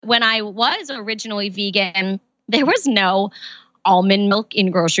when I was originally vegan, there was no almond milk in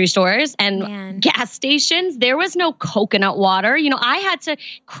grocery stores and gas stations. There was no coconut water. You know, I had to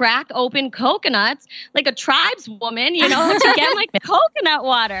crack open coconuts like a tribeswoman, you know, to get like coconut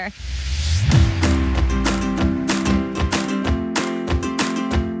water.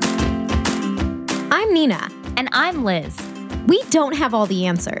 I'm Nina. And I'm Liz. We don't have all the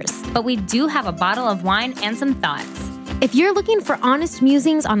answers, but we do have a bottle of wine and some thoughts. If you're looking for honest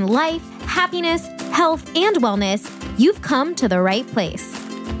musings on life, happiness, health, and wellness, you've come to the right place.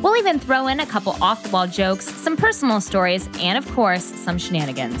 We'll even throw in a couple off-the-wall jokes, some personal stories, and of course, some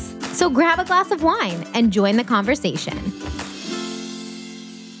shenanigans. So grab a glass of wine and join the conversation.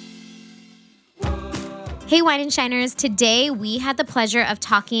 Hey, Wine and Shiners. Today, we had the pleasure of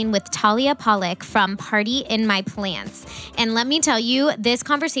talking with Talia Pollock from Party in My Plants. And let me tell you, this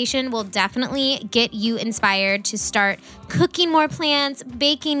conversation will definitely get you inspired to start cooking more plants,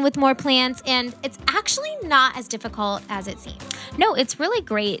 baking with more plants, and it's actually not as difficult as it seems. No, it's really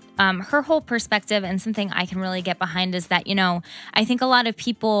great. Her whole perspective and something I can really get behind is that, you know, I think a lot of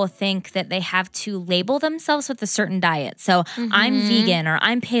people think that they have to label themselves with a certain diet. So I'm vegan or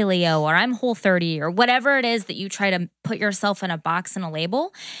I'm paleo or I'm Whole30 or whatever it is that you try to put yourself in a box and a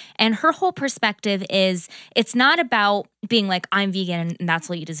label. And her whole perspective is it's not about being like, I'm vegan and that's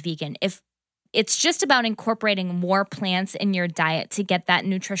all you eat is vegan. If it's just about incorporating more plants in your diet to get that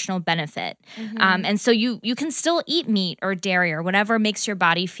nutritional benefit. And so you can still eat meat or dairy or whatever makes your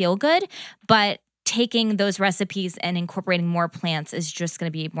body feel good, but taking those recipes and incorporating more plants is just going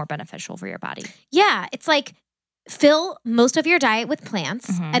to be more beneficial for your body. Yeah, it's like fill most of your diet with plants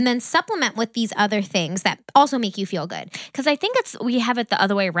and then supplement with these other things that also make you feel good. Because I think we have it the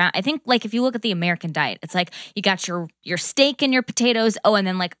other way around. I think like if you look at the American diet, it's like you got your steak and your potatoes, and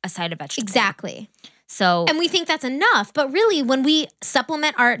then like a side of vegetables. Exactly. So, and we think that's enough, but really when we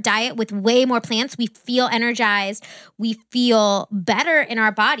supplement our diet with way more plants, we feel energized, we feel better in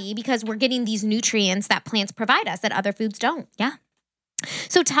our body because we're getting these nutrients that plants provide us that other foods don't. Yeah.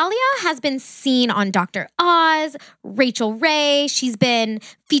 So Talia has been seen on Dr. Oz, Rachel Ray. She's been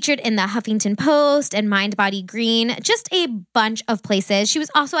featured in the Huffington Post and Mind Body Green, just a bunch of places. She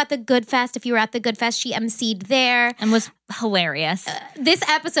was also at the Good Fest. If you were at the Good Fest, she emceed there. And was hilarious. This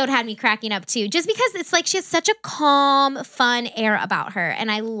episode had me cracking up too, just because it's like she has such a calm, fun air about her.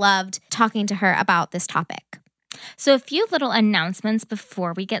 And I loved talking to her about this topic. So a few little announcements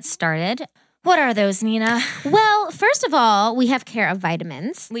before we get started. What are those, Nina? Well, first of all, we have Care of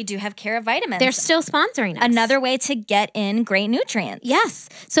Vitamins. We do have Care of Vitamins. They're still sponsoring us. Another way to get in great nutrients. Yes.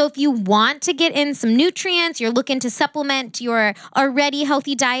 So if you want to get in some nutrients, you're looking to supplement your already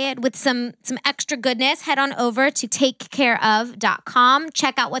healthy diet with some extra goodness, head on over to takecareof.com.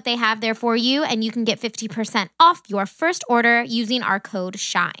 Check out what they have there for you, and you can get 50% off your first order using our code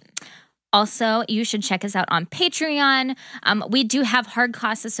SHINE. Also, you should check us out on Patreon. We do have hard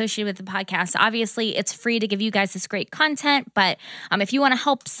costs associated with the podcast. Obviously, it's free to give you guys this great content, but if you want to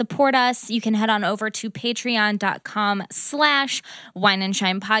help support us, you can head on over to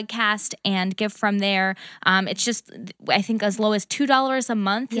patreon.com/wineandShinePodcast and give from there. It's just, I think, as low as $2 a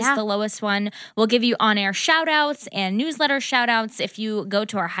month is the lowest one. We'll give you on-air shout-outs and newsletter shout-outs. If you go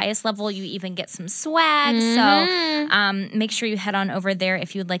to our highest level, you even get some swag. So make sure you head on over there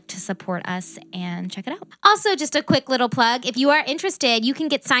if you'd like to support us and check it out. Also, just a quick little plug. If you are interested, you can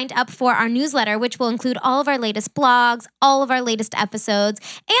get signed up for our newsletter, which will include all of our latest blogs, all of our latest episodes,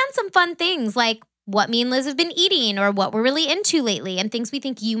 and some fun things like what me and Liz have been eating or what we're really into lately and things we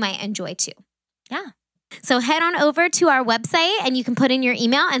think you might enjoy too. Yeah. So head on over to our website and you can put in your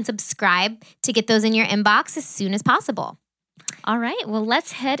email and subscribe to get those in your inbox as soon as possible. All right. Well,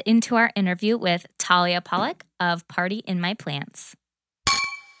 let's head into our interview with Talia Pollock of Party in My Plants.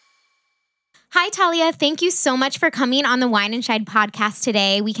 Hi, Talia. Thank you so much for coming on the Wine and Shine podcast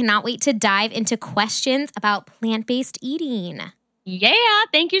today. We cannot wait to dive into questions about plant-based eating. Yeah,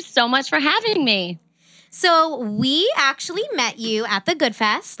 thank you so much for having me. So we actually met you at the Good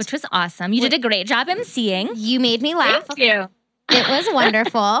Fest. Which was awesome. You did a great job emceeing. You made me laugh. Thank you. It was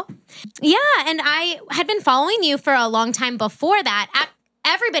wonderful. Yeah, and I had been following you for a long time before that.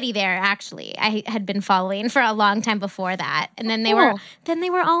 Everybody there, actually, I had been following for a long time before that. And then they were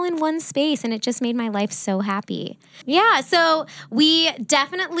all in one space, and it just made my life so happy. Yeah, so we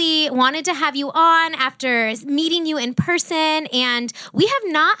definitely wanted to have you on after meeting you in person, and we have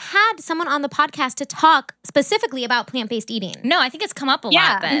not had someone on the podcast to talk specifically about plant-based eating. No, I think it's come up a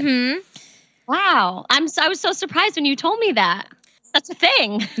lot, but Wow. I was so surprised when you told me that. That's a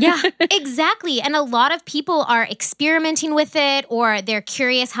thing. Yeah, exactly. And a lot of people are experimenting with it, or they're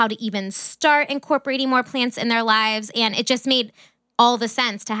curious how to even start incorporating more plants in their lives. And it just made all the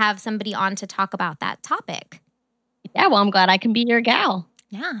sense to have somebody on to talk about that topic. Yeah, well, I'm glad I can be your gal.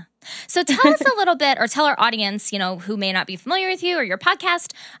 Yeah. So tell us a little bit, or tell our audience, who may not be familiar with you or your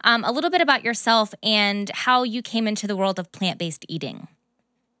podcast, a little bit about yourself and how you came into the world of plant-based eating.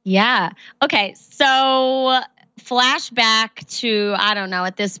 Yeah. Okay. So flashback to, I don't know,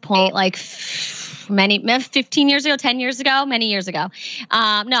 at this point, like 15 years ago, 10 years ago, many years ago.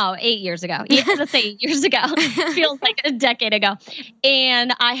 No, 8 years ago. Yeah, let's say 8 years ago. Feels like a decade ago.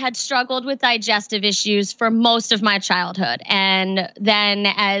 And I had struggled with digestive issues for most of my childhood. And then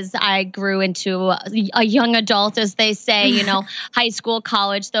as I grew into a young adult, as they say, high school,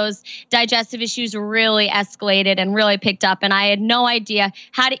 college, those digestive issues really escalated and really picked up. And I had no idea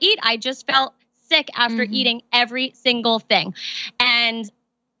how to eat. I just felt sick after eating every single thing. And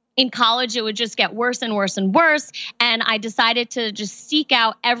in college, it would just get worse and worse and worse. And I decided to just seek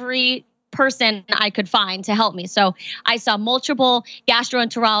out every person I could find to help me. So I saw multiple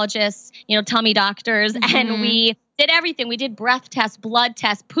gastroenterologists, tummy doctors, and we did everything. We did breath tests, blood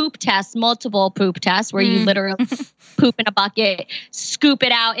tests, poop tests, multiple poop tests where you literally poop in a bucket, scoop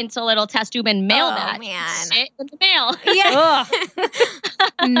it out into a little test tube and mail shit in the mail. Yeah.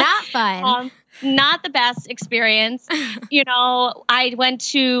 Not fun. Not the best experience. I went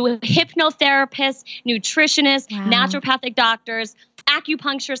to hypnotherapists, nutritionists, naturopathic doctors,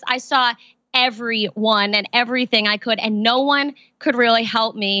 acupuncturists. I saw everyone and everything I could, and no one could really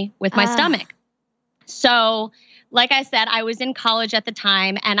help me with my stomach. So, like I said, I was in college at the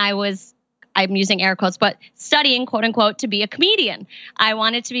time, and I'm using air quotes, but studying, quote unquote, to be a comedian. I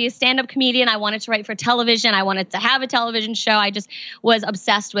wanted to be a stand-up comedian. I wanted to write for television. I wanted to have a television show. I just was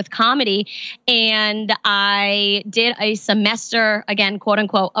obsessed with comedy. And I did a semester, again, quote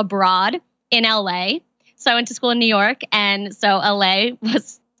unquote, abroad in LA. So I went to school in New York. And so LA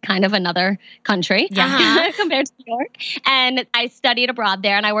was kind of another country compared to New York. And I studied abroad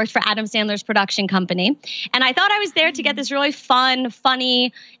there, and I worked for Adam Sandler's production company. And I thought I was there to get this really fun,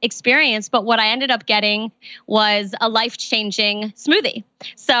 funny experience. But what I ended up getting was a life-changing smoothie.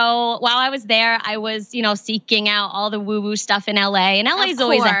 So while I was there, I was, seeking out all the woo-woo stuff in LA. And LA is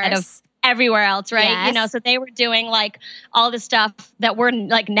always ahead of everywhere else, right? Yes. So they were doing like all the stuff that we're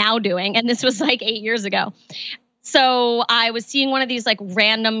like now doing. And this was like 8 years ago. So I was seeing one of these like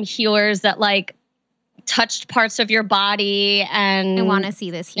random healers that like touched parts of your body, and I want to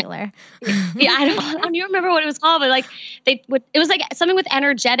see this healer. Yeah, I don't even remember what it was called, but like it was like something with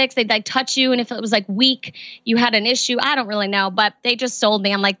energetics. They'd like touch you, and if it was like weak, you had an issue. I don't really know, but they just sold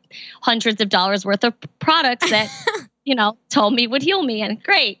me on like hundreds of dollars worth of products that told me would heal me, and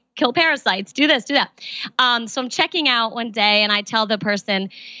great. Kill parasites, do this, do that. So I'm checking out one day, and I tell the person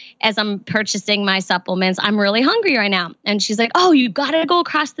as I'm purchasing my supplements, I'm really hungry right now. And she's like, oh, you got to go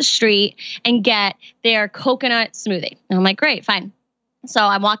across the street and get their coconut smoothie. And I'm like, great, fine. So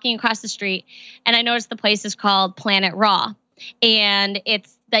I'm walking across the street, and I noticed the place is called Planet Raw. And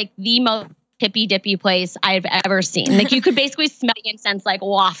it's like the most hippy dippy place I've ever seen. Like you could basically smell the incense like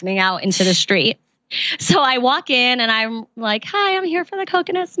wafting out into the street. So I walk in, and I'm like, hi, I'm here for the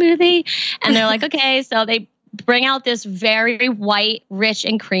coconut smoothie. And they're like, okay. So they bring out this very white, rich,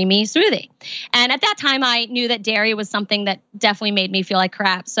 and creamy smoothie. And at that time, I knew that dairy was something that definitely made me feel like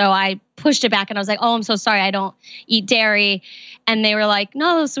crap. So I pushed it back, and I was like, oh, I'm so sorry, I don't eat dairy. And they were like,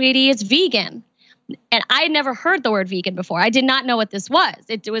 no, sweetie, it's vegan. And I had never heard the word vegan before. I did not know what this was.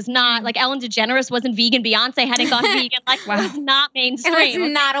 It was not like Ellen DeGeneres wasn't vegan. Beyonce hadn't gone vegan. Like, wow. It was not mainstream. It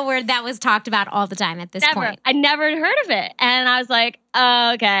was not a word that was talked about all the time at this point. I never heard of it. And I was like,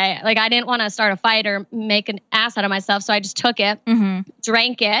 okay. Like, I didn't want to start a fight or make an ass out of myself. So I just took it,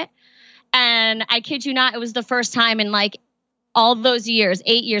 drank it. And I kid you not, it was the first time in like all those years,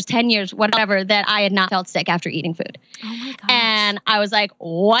 8 years, 10 years, whatever, that I had not felt sick after eating food. Oh my gosh. And I was like,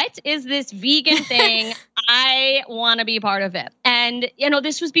 what is this vegan thing? I want to be part of it. And,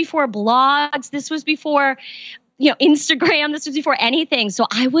 this was before blogs. This was before, Instagram. This was before anything. So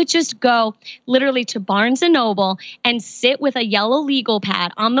I would just go literally to Barnes & Noble and sit with a yellow legal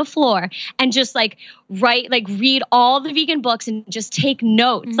pad on the floor and just like read all the vegan books and just take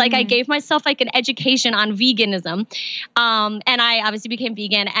notes. Like I gave myself like an education on veganism. And I obviously became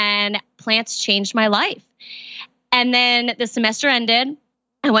vegan, and plants changed my life. And then the semester ended.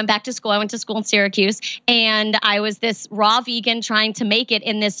 I went back to school. I went to school in Syracuse, and I was this raw vegan trying to make it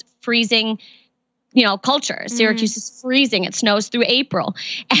in this freezing culture. Syracuse is freezing. It snows through April.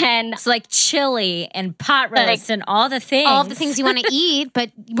 And it's like chili and pot roast and all the things. All the things you want to eat. But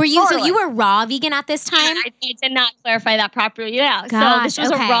were you, so you were raw vegan at this time? Yeah, I did not clarify that properly. Yeah. Gosh, so this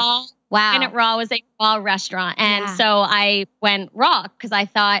was a raw, Planet Raw was a raw restaurant. And so I went raw because I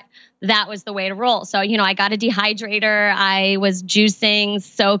thought that was the way to roll. So, I got a dehydrator. I was juicing,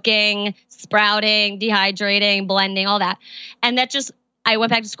 soaking, sprouting, dehydrating, blending, all that. And I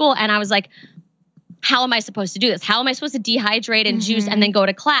went back to school and I was like, how am I supposed to do this? How am I supposed to dehydrate and juice and then go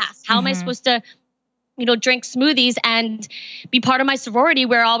to class? How am I supposed to, drink smoothies and be part of my sorority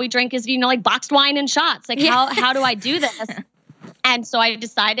where all we drink is, like boxed wine and shots? Like, how do I do this? And so I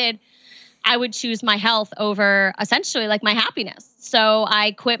decided I would choose my health over essentially like my happiness. So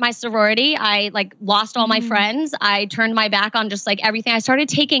I quit my sorority. I lost all my friends. I turned my back on just everything. I started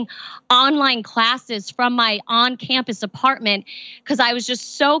taking online classes from my on-campus apartment because I was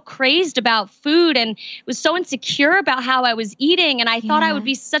just so crazed about food and was so insecure about how I was eating. And I thought I would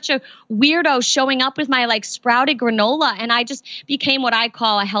be such a weirdo showing up with my sprouted granola. And I just became what I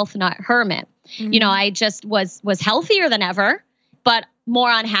call a health nut hermit. I just was healthier than ever, but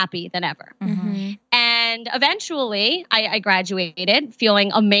more unhappy than ever. And eventually I graduated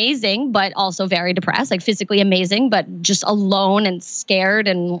feeling amazing, but also very depressed, physically amazing, but just alone and scared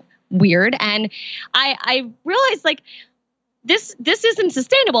and weird. And I realized this isn't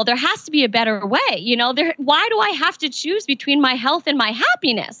sustainable. There has to be a better way. Why do I have to choose between my health and my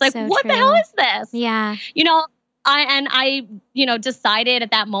happiness? So what true. the hell is this? Yeah. I decided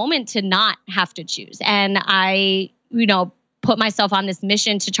at that moment to not have to choose. And I, put myself on this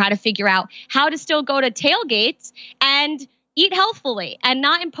mission to try to figure out how to still go to tailgates and eat healthfully and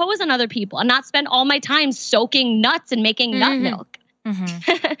not impose on other people and not spend all my time soaking nuts and making nut milk.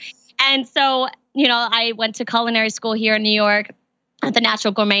 And so, I went to culinary school here in New York at the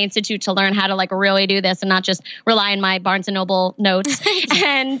Natural Gourmet Institute to learn how to really do this and not just rely on my Barnes & Noble notes.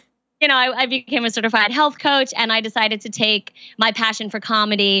 And I became a certified health coach, and I decided to take my passion for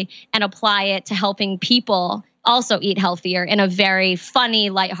comedy and apply it to helping people also eat healthier in a very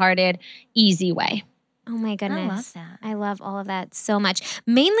funny, lighthearted, easy way. Oh my goodness. I love that. I love all of that so much.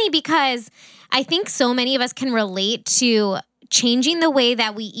 Mainly because I think so many of us can relate to changing the way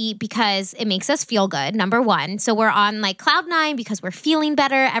that we eat because it makes us feel good, number one. So we're on cloud nine because we're feeling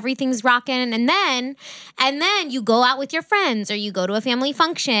better, everything's rocking. And then you go out with your friends or you go to a family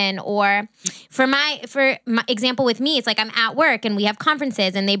function, or for my example with me, it's I'm at work and we have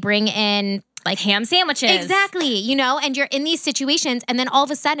conferences and they bring in ham sandwiches. Exactly. And you're in these situations and then all of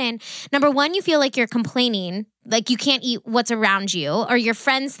a sudden, number one, you feel like you're complaining, you can't eat what's around you, or your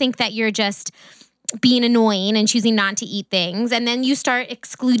friends think that you're just being annoying and choosing not to eat things. And then you start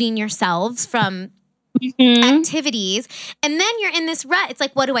excluding yourselves from activities. And then you're in this rut. It's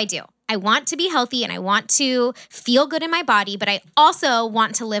what do I do? I want to be healthy and I want to feel good in my body, but I also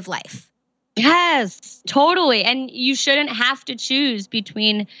want to live life. Yes, totally. And you shouldn't have to choose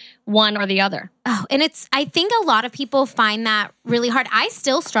between one or the other. Oh, and I think a lot of people find that really hard. I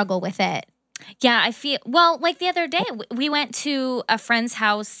still struggle with it. Yeah, I feel, the other day, we went to a friend's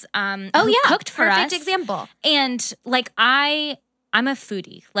house who cooked for us. Perfect example. And I'm a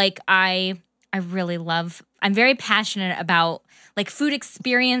foodie. I really love, I'm very passionate about food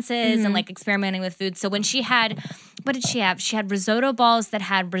experiences and experimenting with food. So when she had, what did she have? She had risotto balls that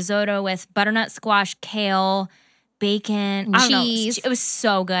had risotto with butternut squash, kale, bacon, cheese. It was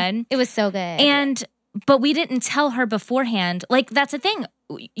so good. It was so good. But we didn't tell her beforehand. That's the thing.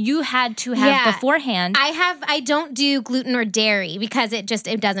 You had to have beforehand. I don't do gluten or dairy because it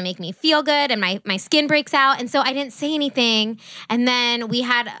doesn't make me feel good and my skin breaks out. And so I didn't say anything. And then we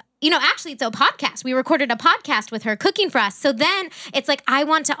had, actually it's a podcast. We recorded a podcast with her cooking for us. So then it's I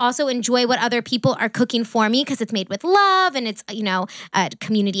want to also enjoy what other people are cooking for me because it's made with love and it's, a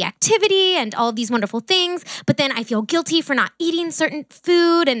community activity and all of these wonderful things. But then I feel guilty for not eating certain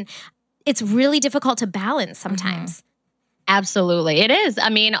food, and it's really difficult to balance sometimes. Absolutely. It is. I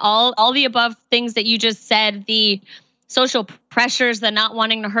mean, all the above things that you just said, the social pressures, the not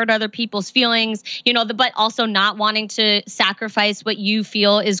wanting to hurt other people's feelings, but also not wanting to sacrifice what you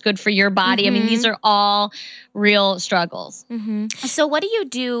feel is good for your body. I mean, these are all real struggles. So what do you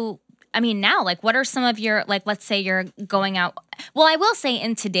do? I mean, now, what are some of your, let's say you're going out. Well, I will say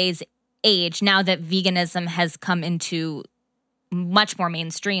in today's age, now that veganism has come into much more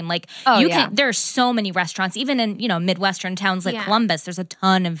mainstream. There are so many restaurants, even in, Midwestern towns like Columbus, there's a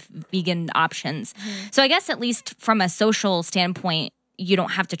ton of vegan options. So I guess at least from a social standpoint, you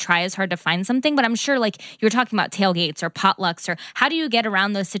don't have to try as hard to find something, but I'm sure you're talking about tailgates or potlucks, or how do you get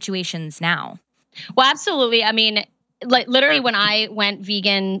around those situations now? Well, absolutely. I mean, literally when I went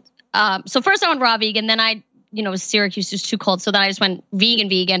vegan, so first I went raw vegan, then Syracuse was too cold. So then I just went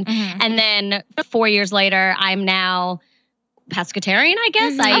vegan. And then 4 years later, I'm now pescatarian, I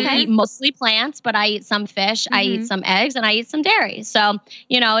guess. I eat mostly plants, but I eat some fish, I eat some eggs, and I eat some dairy. So,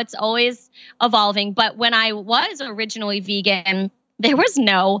 it's always evolving. But when I was originally vegan, there was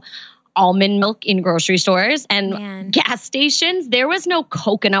no almond milk in grocery stores and gas stations. There was no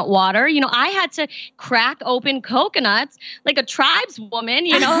coconut water. I had to crack open coconuts like a tribeswoman,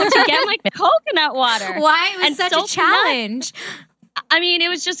 to get like coconut water. Why? It was such a challenge. I mean, it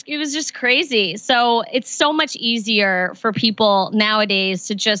was just crazy. So it's so much easier for people nowadays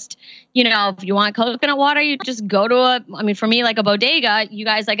to just, if you want coconut water, you just go to for me, like a bodega, you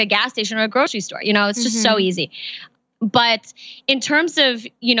guys like a gas station or a grocery store, it's just so easy. But in terms of,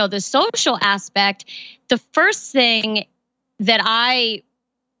 the social aspect, the first thing that I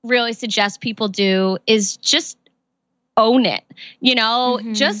really suggest people do is just own it,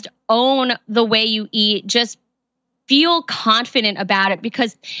 just own the way you eat, just feel confident about it.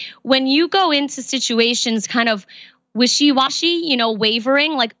 Because when you go into situations kind of wishy-washy,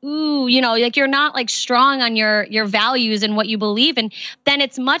 wavering, like, ooh, like you're not like strong on your values and what you believe in, then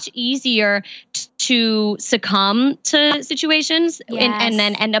it's much easier to succumb to situations and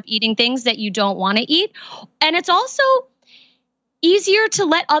then end up eating things that you don't want to eat. And it's also easier to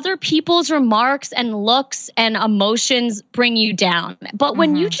let other people's remarks and looks and emotions bring you down. But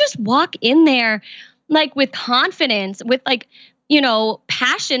when you just walk in there like with confidence, with like,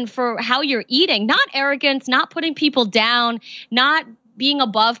 passion for how you're eating, not arrogance, not putting people down, not being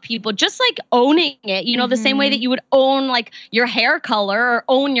above people, just like owning it, the same way that you would own like your hair color or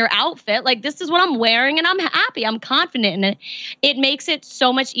own your outfit. Like, this is what I'm wearing and I'm happy. I'm confident in it. It makes it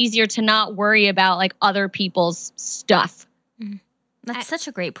so much easier to not worry about like other people's stuff. That's such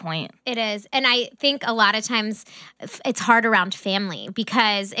a great point. It is. And I think a lot of times it's hard around family,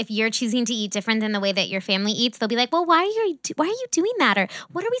 because if you're choosing to eat different than the way that your family eats, they'll be like, well, why are you doing that? Or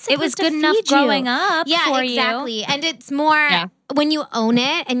what are we supposed to feed you? It was good enough growing up for you. Yeah, exactly. And it's more when you own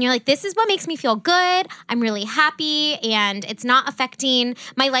it and you're like, this is what makes me feel good. I'm really happy and it's not affecting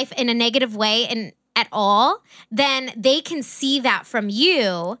my life in a negative way and at all, then they can see that from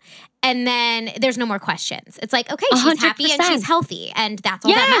you. And then there's no more questions. It's like, okay, she's 100%. Happy and she's healthy. And that's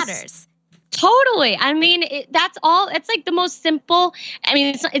all that matters. Totally. I mean, that's all. It's like the most simple. I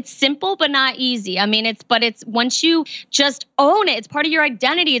mean, it's simple, but not easy. I mean, it's once you just own it, it's part of your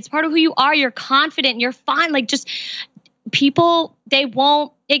identity. It's part of who you are. You're confident. You're fine. Like, just people, they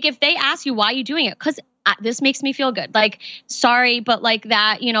won't, like, if they ask you, why are you doing it? Because this makes me feel good. Like, sorry, but like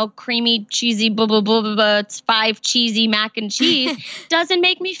that, creamy, cheesy, blah, blah, blah, blah, blah, it's 5 cheesy mac and cheese doesn't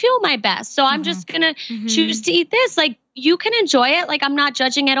make me feel my best. So I'm just going to choose to eat this. Like, you can enjoy it. Like, I'm not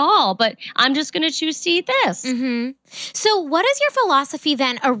judging at all, but I'm just going to choose to eat this. So what is your philosophy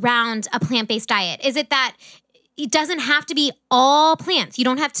then around a plant-based diet? Is it that it doesn't have to be all plants? You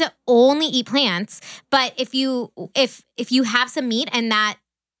don't have to only eat plants, but if you have some meat and that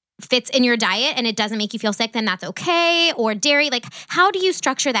fits in your diet and it doesn't make you feel sick, then that's okay. Or dairy, like, how do you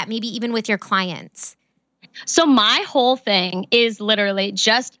structure that, maybe even with your clients? So my whole thing is literally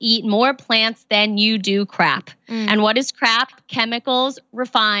just eat more plants than you do crap. And what is crap? Chemicals,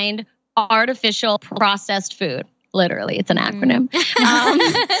 refined, artificial, processed food. Literally, it's an acronym. Oh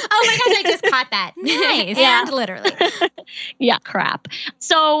my gosh, I just caught that. Nice. And literally. Yeah, crap.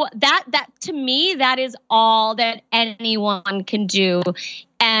 So that to me, that is all that anyone can do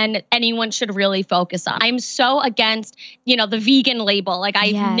and anyone should really focus on. I'm so against, the vegan label. Like,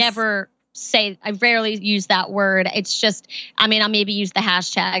 I I rarely use that word. It's just, I mean, I'll maybe use the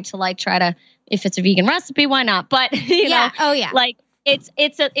hashtag to like try to, if it's a vegan recipe, why not? But you know, like, it's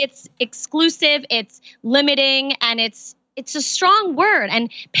exclusive, it's limiting, and it's a strong word.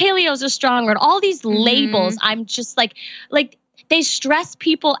 And paleo is a strong word. All these labels, I'm just like they stress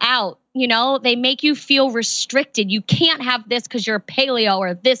people out. They make you feel restricted. You can't have this because you're paleo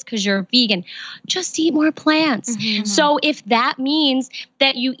or this because you're vegan. Just eat more plants. So if that means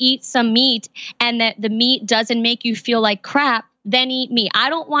that you eat some meat and that the meat doesn't make you feel like crap, then eat meat. I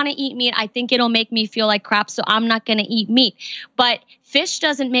don't want to eat meat. I think it'll make me feel like crap, so I'm not going to eat meat. But fish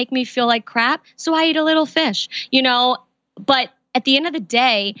doesn't make me feel like crap, so I eat a little fish, But at the end of the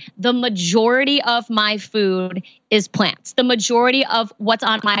day, the majority of my food is plants. The majority of what's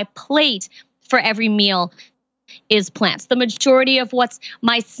on my plate for every meal is plants. The majority of what's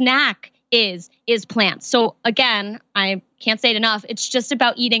my snack is plants. So again, I can't say it enough. It's just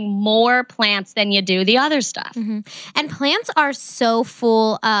about eating more plants than you do the other stuff. And plants are so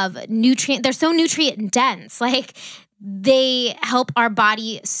full of nutrient. They're so nutrient dense. Like, they help our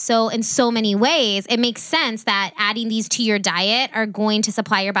body in so many ways. It makes sense that adding these to your diet are going to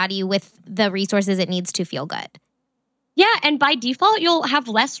supply your body with the resources it needs to feel good. Yeah, and by default, you'll have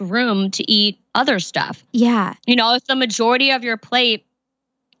less room to eat other stuff. Yeah. If the majority of your plate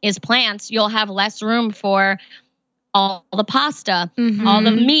is plants, you'll have less room for all the pasta, all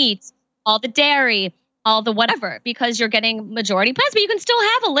the meat, all the dairy, all the whatever because you're getting majority plants, but you can still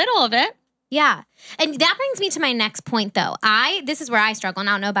have a little of it. Yeah. And that brings me to my next point, though. This is where I struggle, and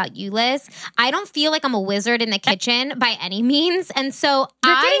I don't know about you, Liz. I don't feel like I'm a wizard in the kitchen by any means. And so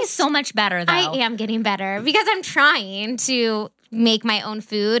You're getting so much better, though. I am getting better because I'm trying to make my own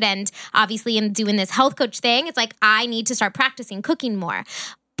food. And obviously in doing this health coach thing, it's like I need to start practicing cooking more.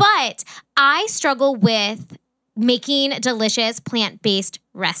 But I struggle with making delicious plant-based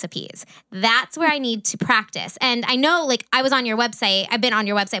recipes. That's where I need to practice. And I know, like, I was on your website. I've been on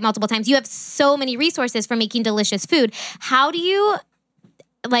your website multiple times. You have so many resources for making delicious food. How do you,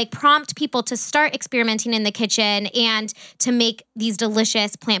 like, prompt people to start experimenting in the kitchen and to make these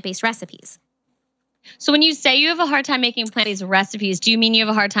delicious plant-based recipes? So when you say you have a hard time making plant-based recipes, do you mean you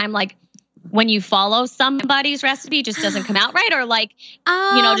have a hard time, like, when you follow somebody's recipe, it just doesn't come out right? Or, like,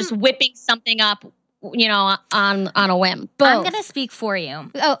 just whipping something up, on a whim? Both. I'm going to speak for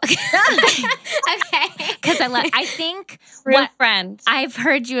you. Oh, okay. Because I think what friend I've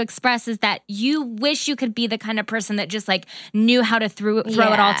heard you express is that you wish you could be the kind of person that just like knew how to throw it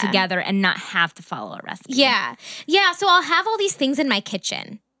all together and not have to follow a recipe. Yeah. Yeah. So I'll have all these things in my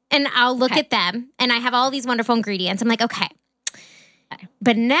kitchen and I'll look at them and I have all these wonderful ingredients. I'm like, okay.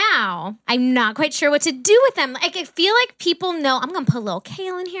 But now I'm not quite sure what to do with them. Like, I feel like people know I'm going to put a little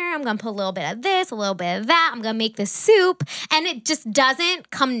kale in here. I'm going to put a little bit of this, a little bit of that. I'm going to make this soup. And it just doesn't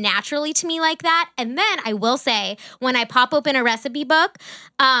come naturally to me like that. And then I will say, when I pop open a recipe book,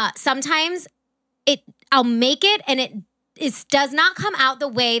 sometimes I'll make it and it does not come out the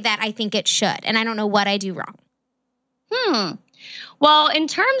way that I think it should. And I don't know what I do wrong. Well, in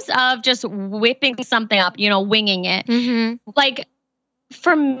terms of just whipping something up, winging it, like,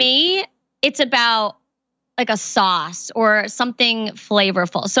 for me, it's about like a sauce or something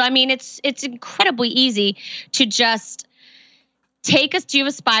flavorful. So, I mean, it's incredibly easy to just take do you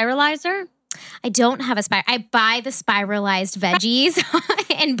have a spiralizer? I don't have a I buy the spiralized veggies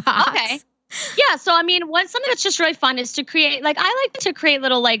in box. Okay. Yeah. So, I mean, something that's just really fun is to create, like, I like to create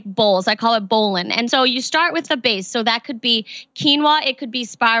little like bowls. I call it bowling. And so you start with the base. So that could be quinoa. It could be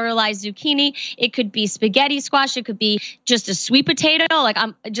spiralized zucchini. It could be spaghetti squash. It could be just a sweet potato. Like,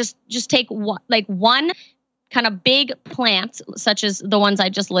 just take one kind of big plant, such as the ones I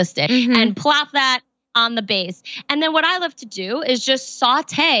just listed, and plop that on the base. And then what I love to do is just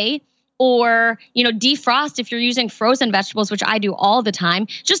saute or, defrost if you're using frozen vegetables, which I do all the time,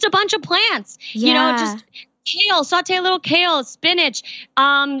 just a bunch of plants, just kale, saute a little kale, spinach,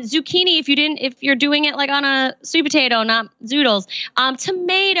 zucchini if you're doing it like on a sweet potato, not zoodles,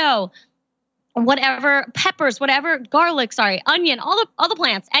 tomato, whatever, peppers, whatever, garlic, onion, all the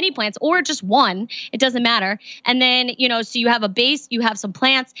plants, any plants, or just one, it doesn't matter. And then, so you have a base, you have some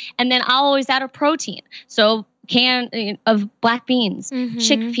plants, and then I'll always add a protein. So can of black beans,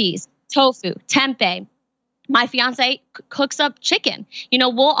 chickpeas, tofu, tempeh. My fiance cooks up chicken.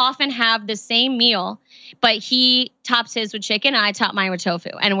 We'll often have the same meal, but he tops his with chicken and I top mine with tofu,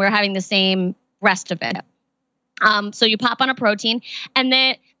 and we're having the same rest of it. So you pop on a protein, and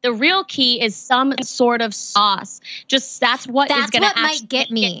then the real key is some sort of sauce. That's what might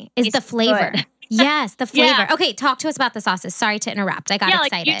get me is the flavor. Good. Yes, the flavor. Yeah. Okay, talk to us about the sauces. Sorry to interrupt. I got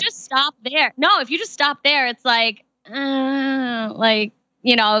excited. Like, you just stop there. No, if you just stop there, it's like,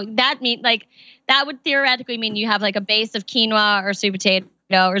 that would theoretically mean you have like a base of quinoa or sweet potato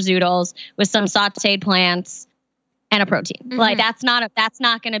or zoodles with some sauteed plants and a protein. Like, that's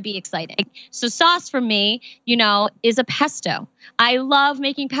not going to be exciting. So sauce for me, is a pesto. I love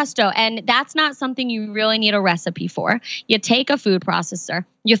making pesto, and that's not something you really need a recipe for. You take a food processor,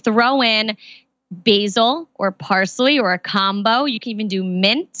 you throw in basil or parsley or a combo. You can even do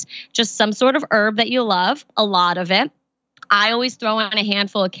mint, just some sort of herb that you love, a lot of it. I always throw in a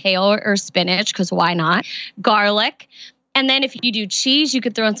handful of kale or spinach, because why not? Garlic. And then if you do cheese, you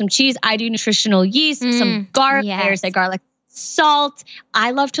could throw in some cheese. I do nutritional yeast, some garlic. Yes. There's a garlic salt.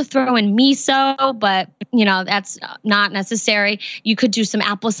 I love to throw in miso, but that's not necessary. You could do some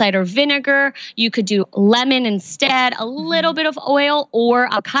apple cider vinegar. You could do lemon instead, a little bit of oil or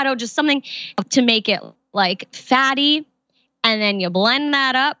avocado, just something to make it like fatty. And then you blend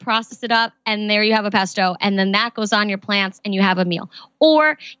that up, process it up, and there you have a pesto. And then that goes on your plants and you have a meal.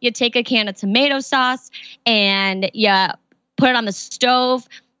 Or you take a can of tomato sauce and you put it on the stove.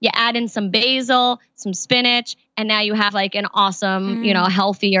 You add in some basil, some spinach, and now you have like an awesome,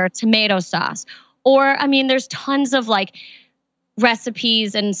 healthier tomato sauce. Or, I mean, there's tons of like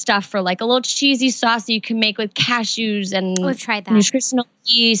recipes and stuff for like a little cheesy sauce that you can make with cashews and we've tried that. Nutritional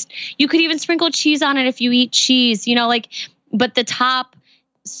yeast. You could even sprinkle cheese on it if you eat cheese, but the top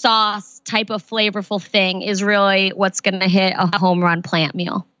sauce type of flavorful thing is really what's going to hit a home run plant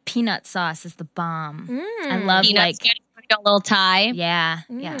meal. peanut sauce is the bomb. I love peanuts, a little Thai. Yeah.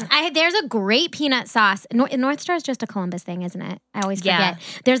 There's a great peanut sauce. North Star is just a Columbus thing, isn't it? I always forget. Yeah.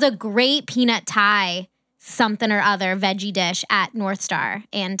 There's a great peanut Thai something or other veggie dish at North Star,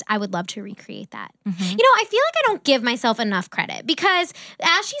 and I would love to recreate that. Mm-hmm. You know, I feel like I don't give myself enough credit because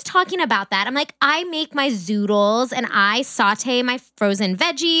as she's talking about that, I'm like, I make my zoodles and I saute my frozen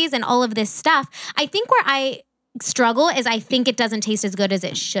veggies and all of this stuff. I think where I struggle is I think it doesn't taste as good as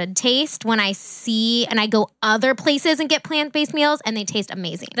it should taste when I see and I go other places and get plant-based meals and they taste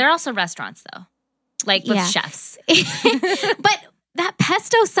amazing. They're also restaurants though, like with chefs. But that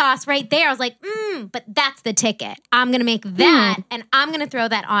pesto sauce right there, I was like, but that's the ticket. I'm going to make that and I'm going to throw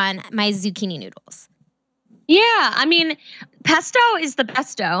that on my zucchini noodles. Yeah, I mean, pesto is the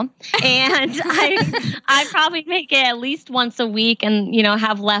besto, and I probably make it at least once a week, and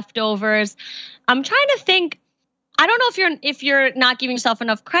have leftovers. I'm trying to think. I don't know if you're not giving yourself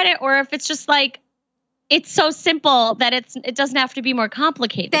enough credit, or if it's just like it's so simple that it doesn't have to be more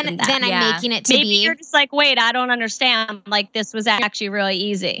complicated than that. Then I'm making it to Maybe be. You're just like, wait, I don't understand. Like this was actually really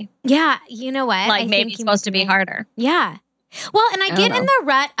easy. Yeah, you know what? Like maybe it's supposed to be harder. Yeah. Well, and I get in the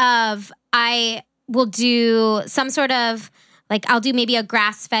rut of I will do some sort of like I'll do maybe a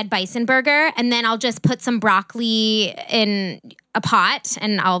grass-fed bison burger, and then I'll just put some broccoli in a pot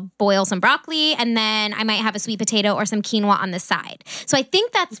and I'll boil some broccoli, and then I might have a sweet potato or some quinoa on the side. So I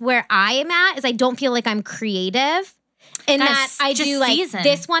think that's where I am at, is I don't feel like I'm creative in that I do like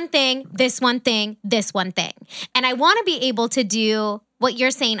this one thing, this one thing, this one thing. And I want to be able to do what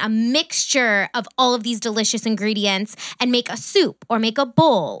you're saying, a mixture of all of these delicious ingredients and make a soup or make a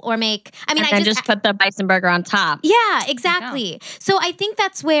bowl or make, I just put the bison burger on top. Yeah, exactly. So I think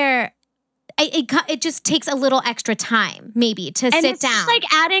that's where it just takes a little extra time, maybe, to sit down. Just like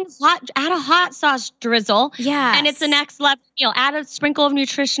add a hot sauce drizzle. Yeah. And it's the next level meal. Add a sprinkle of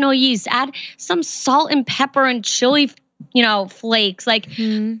nutritional yeast. Add some salt and pepper and chili, flakes. Like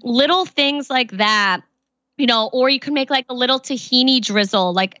little things like that. Or you can make like a little tahini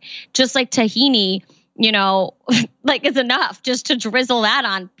drizzle, like just like tahini, like is enough just to drizzle that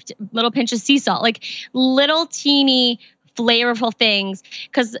on, little pinch of sea salt, like little teeny flavorful things.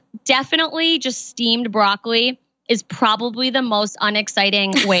 Because definitely just steamed broccoli is probably the most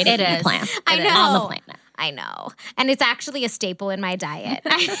unexciting way to eat a plant on the planet. I know. And it's actually a staple in my diet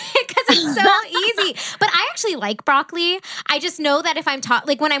because it's so easy. But I actually like broccoli. I just know that if I'm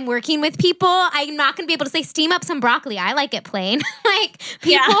like when I'm working with people, I'm not going to be able to say steam up some broccoli. I like it plain. Like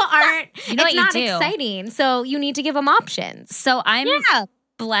people aren't, it's not exciting. So you need to give them options. So I'm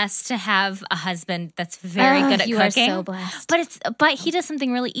blessed to have a husband that's very good at you cooking. You are so blessed. But he does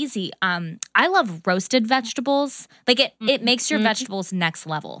something really easy. I love roasted vegetables. Like it makes your vegetables next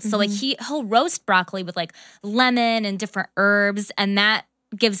level. So like he'll roast broccoli with like lemon and different herbs, and that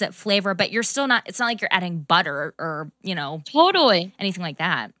gives it flavor, but you're still not, it's not like you're adding butter or, totally anything like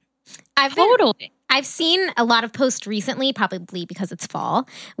that. I've seen a lot of posts recently, probably because it's fall,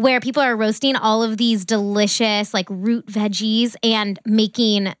 where people are roasting all of these delicious like root veggies and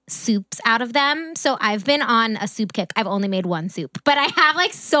making soups out of them. So I've been on a soup kick. I've only made one soup, but I have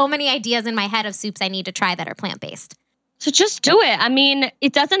like so many ideas in my head of soups I need to try that are plant-based. So just do it. I mean,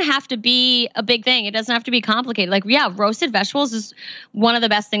 it doesn't have to be a big thing. It doesn't have to be complicated. Like, roasted vegetables is one of the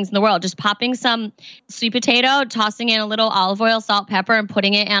best things in the world. Just popping some sweet potato, tossing in a little olive oil, salt, pepper, and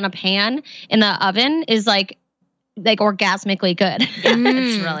putting it in a pan in the oven is like orgasmically good.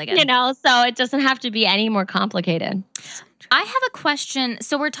 It's really good. So it doesn't have to be any more complicated. I have a question.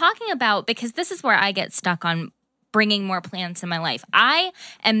 So we're talking about, because this is where I get stuck on bringing more plants in my life. I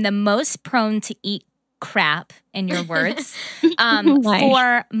am the most prone to eat crap, in your words,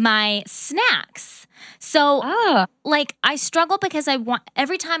 for my snacks. So like I struggle because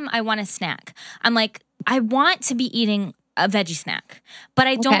every time I want a snack, I'm like, I want to be eating a veggie snack, but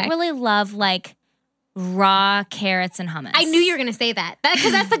I don't really love like raw carrots and hummus. I knew you were going to say that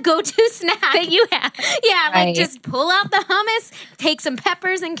because that's the go-to snack that you have. Yeah, like just pull out the hummus, take some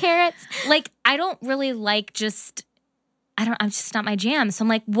peppers and carrots. Like I don't really like I'm just not my jam. So I'm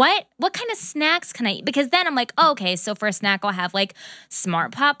like, what kind of snacks can I eat? Because then I'm like, okay, so for a snack, I'll have like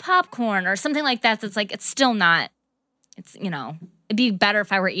Smart Pop popcorn or something like that. That's like, it's still not, it'd be better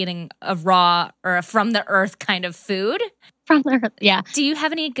if I were eating a raw or a from the earth kind of food. From the earth, yeah. Do you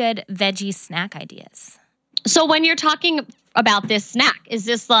have any good veggie snack ideas? So when you're talking about this snack, is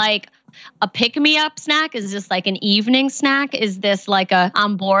this like a pick-me-up snack? Is this like an evening snack? Is this like a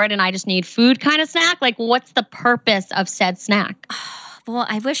I'm bored and I just need food kind of snack? Like what's the purpose of said snack? Well,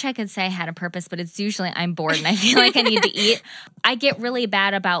 I wish I could say I had a purpose, but it's usually I'm bored and I feel like I need to eat. I get really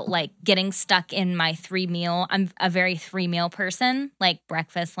bad about like getting stuck in my 3-meal. I'm a very 3-meal person, like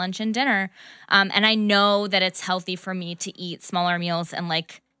breakfast, lunch, and dinner. And I know that it's healthy for me to eat smaller meals and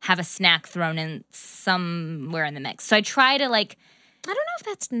like have a snack thrown in somewhere in the mix. So I try to like, I don't know if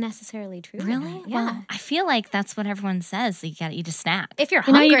that's necessarily true. really? Yeah. Well, I feel like that's what everyone says. You got to eat a snack. If you're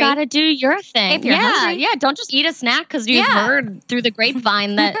hungry. You got to do your thing. If you're hungry. Yeah, don't just eat a snack because you've heard through the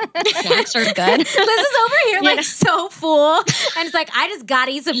grapevine that snacks are good. Liz is over here like so full. And it's like, I just got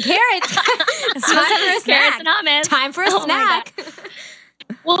to eat some carrots. It's time for a snack. And hummus. Time for a snack.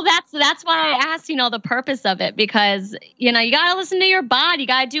 Well, that's why I asked, the purpose of it, because, you got to listen to your body. You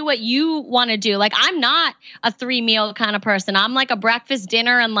got to do what you want to do. Like, I'm not a 3-meal kind of person. I'm like a breakfast,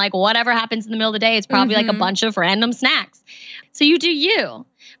 dinner, and like whatever happens in the middle of the day, it's probably like a bunch of random snacks. So you do you.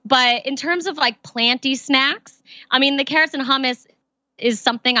 But in terms of like planty snacks, I mean, the carrots and hummus is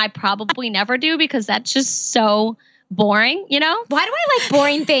something I probably never do because that's just so boring, Why do I like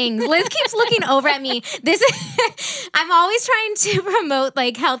boring things? Liz keeps looking over at me. I'm always trying to promote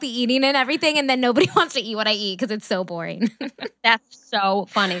like healthy eating and everything, and then nobody wants to eat what I eat because it's so boring. That's so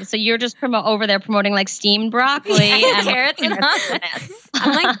funny. So you're just over there promoting like steamed broccoli and carrots and hummus.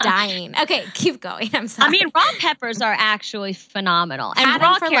 I'm like dying. Okay, keep going. I'm sorry. I mean, raw peppers are actually phenomenal, and Had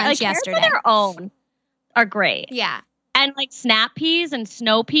raw them for lunch yesterday. Carrots on their own are great. Yeah, and like snap peas and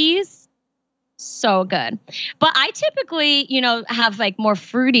snow peas. So good. But I typically, have like more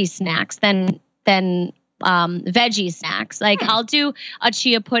fruity snacks than veggie snacks. Like I'll do a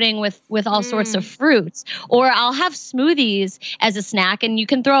chia pudding with all sorts of fruits, or I'll have smoothies as a snack, and you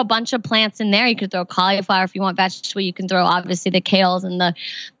can throw a bunch of plants in there. You can throw cauliflower if you want vegetable. You can throw obviously the kales and the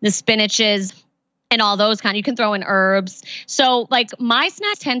spinaches and all those kind. You can throw in herbs. So like my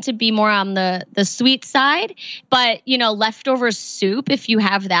snacks tend to be more on the sweet side, but leftover soup, if you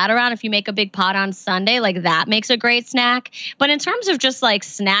have that around, if you make a big pot on Sunday, like that makes a great snack. But in terms of just like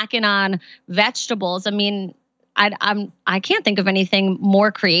snacking on vegetables, I mean, I can't think of anything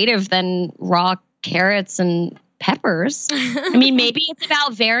more creative than raw carrots and peppers. I mean, maybe it's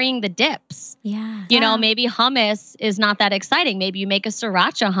about varying the dips. Yeah. Maybe hummus is not that exciting. Maybe you make a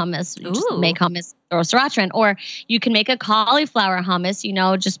sriracha hummus. You just make hummus or sriracha in. Or you can make a cauliflower hummus,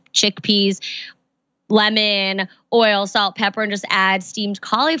 just chickpeas, lemon, oil, salt, pepper, and just add steamed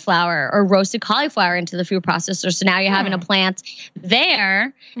cauliflower or roasted cauliflower into the food processor. So now you're having a plant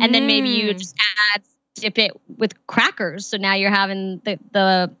there. And then maybe you just dip it with crackers. So now you're having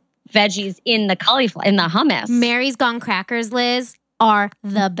the veggies in the cauliflower, in the hummus. Mary's Gone crackers, Liz, are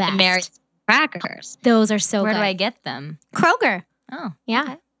the best. Mary's crackers. Those are so Where good. do I get them? Kroger. Oh. Yeah.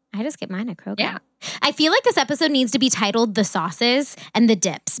 Okay. I just get mine at Kroger. Yeah. I feel like this episode needs to be titled The Sauces and the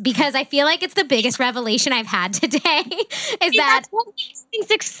Dips, because I feel like it's the biggest revelation I've had today. That's what makes things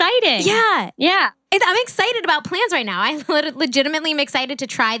exciting. Yeah. Yeah. I'm excited about plans right now. I legitimately am excited to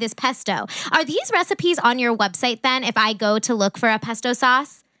try this pesto. Are these recipes on your website then if I go to look for a pesto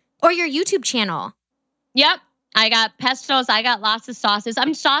sauce? Or your YouTube channel? Yep. I got pestos. I got lots of sauces. I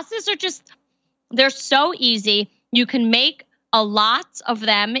mean, sauces are they're so easy. You can make a lot of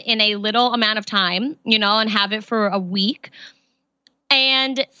them in a little amount of time, and have it for a week.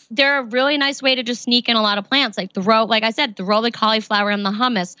 And they're a really nice way to just sneak in a lot of plants. Like throw the cauliflower in the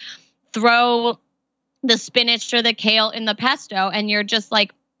hummus, throw the spinach or the kale in the pesto, and you're just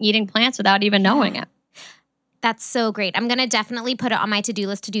like eating plants without even knowing it. That's so great. I'm going to definitely put it on my to-do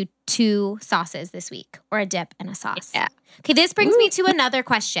list to do 2 sauces this week, or a dip and a sauce. Yeah. Okay, this brings me to another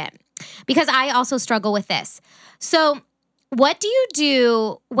question, because I also struggle with this. So what do you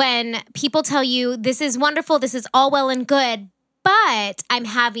do when people tell you, this is wonderful, this is all well and good, but I'm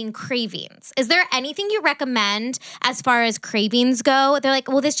having cravings? Is there anything you recommend as far as cravings go? They're like,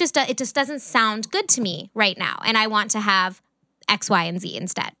 well, it just doesn't sound good to me right now, and I want to have X, Y, and Z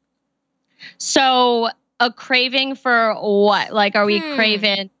instead. So a craving for what? Like, are we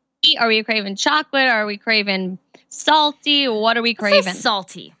craving sweet? Are we craving chocolate? Are we craving salty? What are we craving? Let's say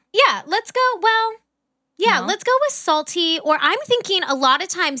salty. Yeah, let's go. Well, yeah, No? let's go with salty. Or I'm thinking a lot of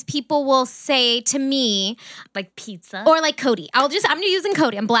times people will say to me, Like pizza. or like Cody. I'm using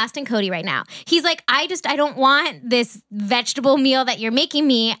Cody. I'm blasting Cody right now. He's like, I don't want this vegetable meal that you're making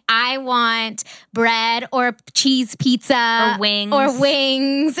me. I want bread or cheese pizza Or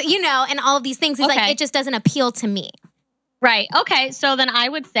wings. And all of these things. He's like, it just doesn't appeal to me. Right. Okay. So then I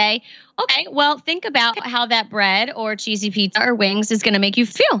would say, okay, well, think about how that bread or cheesy pizza or wings is going to make you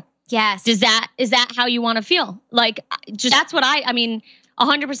feel. Yes. Is that how you want to feel? Like, that's what I mean,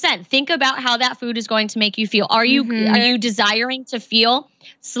 100%. Think about how that food is going to make you feel. Are you desiring to feel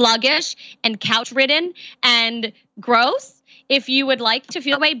sluggish and couch ridden and gross? if you would like to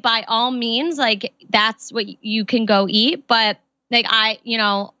feel that way, by all means, like that's what you can go eat. But like I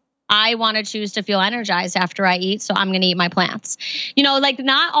want to choose to feel energized after I eat. So I'm going to eat my plants. Like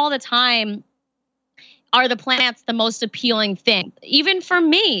not all the time are the plants the most appealing thing. Even for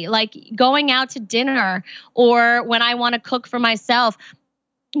me, like going out to dinner or when I want to cook for myself,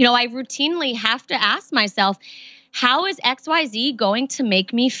 I routinely have to ask myself, how is XYZ going to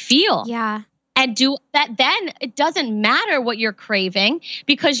make me feel? Yeah. And do that, then it doesn't matter what you're craving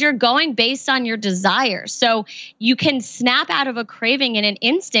because you're going based on your desires. So you can snap out of a craving in an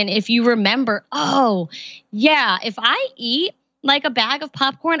instant if you remember, oh, yeah, if I eat like a bag of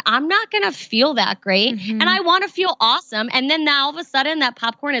popcorn, I'm not going to feel that great. And I want to feel awesome. And then now all of a sudden that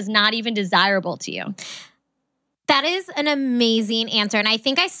popcorn is not even desirable to you. That is an amazing answer. And I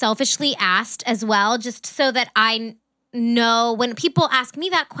think I selfishly asked as well, just so that I know when people ask me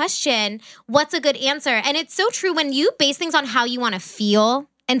that question, what's a good answer? And it's so true when you base things on how you want to feel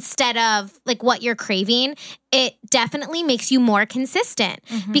instead of like what you're craving, it definitely makes you more consistent.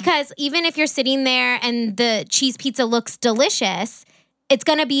 Because even if you're sitting there and the cheese pizza looks delicious, it's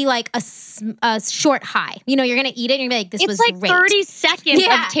going to be like a short high. You're going to eat it and you're going to be like, this was great. It's like 30 seconds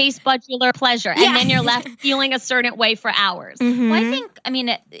of taste budular pleasure. And then you're left feeling a certain way for hours. Well,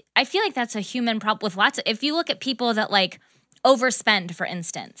 I feel like that's a human problem with lots of, if you look at people that like overspend, for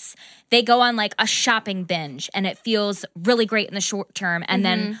instance, they go on like a shopping binge and it feels really great in the short term. And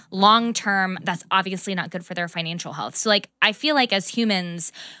then long term, that's obviously not good for their financial health. So like, I feel like as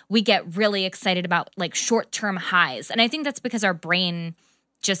humans, we get really excited about like short term highs. And I think that's because our brain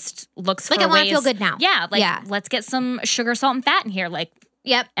just looks for like, I want to feel good now. Yeah. Like, let's get some sugar, salt, and fat in here. Like,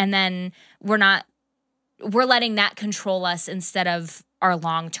 yep. And then we're letting that control us instead of our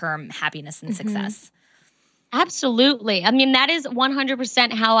long term happiness and success. Absolutely. I mean, that is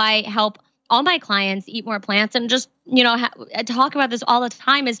 100% how I help all my clients eat more plants. And just, talk about this all the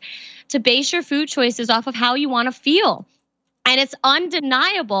time, is to base your food choices off of how you want to feel. And it's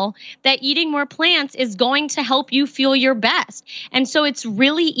undeniable that eating more plants is going to help you feel your best. And so it's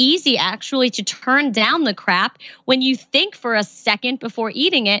really easy actually to turn down the crap when you think for a second before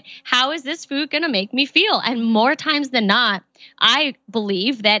eating it, how is this food going to make me feel? And more times than not, I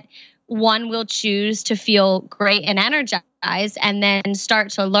believe that one will choose to feel great and energized and then start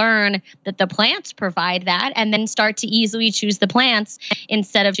to learn that the plants provide that and then start to easily choose the plants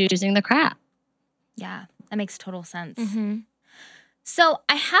instead of choosing the crap. Yeah, that makes total sense. So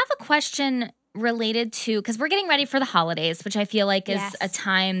I have a question related to, because we're getting ready for the holidays, which I feel like is a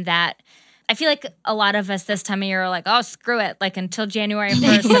time that I feel like a lot of us this time of year are like, oh, screw it. Like until January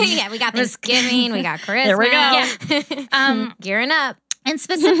 1st. Yeah, we got Thanksgiving, we got Christmas. There we go. Yeah. Gearing up. And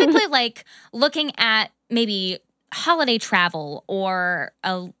specifically like looking at maybe holiday travel or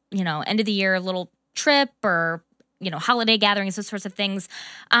a, end of the year little trip or, holiday gatherings, those sorts of things.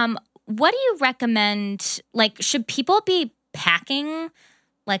 What do you recommend? Like, should people be packing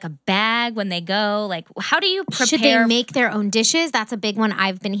like a bag when they go? Like, how do you prepare? Should they make their own dishes? That's a big one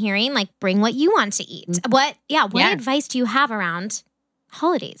I've been hearing. Like, bring what you want to eat. What advice do you have around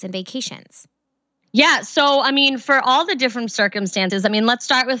holidays and vacations? Yeah. So, I mean, for all the different circumstances, I mean, let's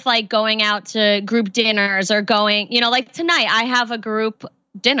start with like going out to group dinners or going, like tonight I have a group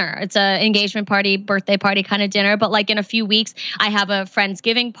dinner. It's a engagement party, birthday party kind of dinner. But like in a few weeks, I have a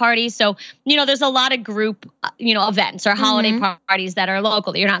Friendsgiving party. So, there's a lot of group, events or holiday parties that are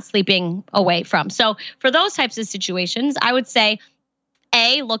local that you're not sleeping away from. So for those types of situations, I would say,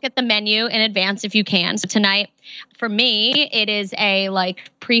 look at the menu in advance if you can. So tonight, for me, it is a like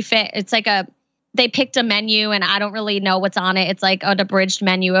it's like they picked a menu and I don't really know what's on it. It's like an abridged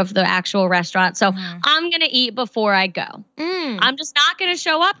menu of the actual restaurant. So I'm going to eat before I go. I'm just not going to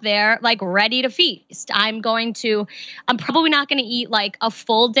show up there like ready to feast. I'm probably not going to eat like a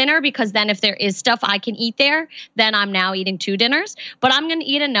full dinner because then if there is stuff I can eat there, then I'm now eating 2 dinners. But I'm going to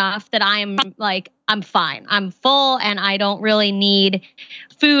eat enough that I'm fine. I'm full and I don't really need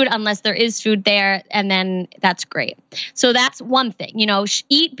food unless there is food there. And then that's great. So that's one thing,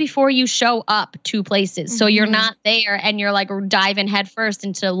 eat before you show up to places. So you're not there and you're like diving headfirst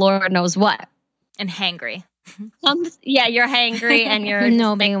into Lord knows what. And hangry. You're hangry and you're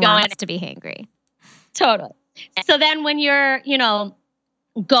nobody wants to be hangry. Totally. So then when you're,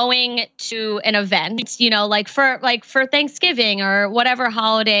 going to an event, like for Thanksgiving or whatever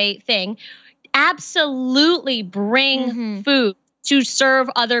holiday thing, absolutely bring food to serve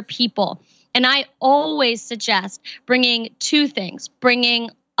other people. And I always suggest bringing 2 things, bringing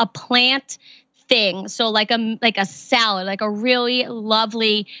a plant thing. So like a salad, like a really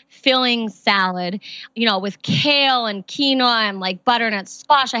lovely filling salad, with kale and quinoa and like butternut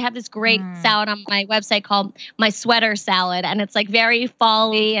squash. I have this great salad on my website called my sweater salad. And it's like very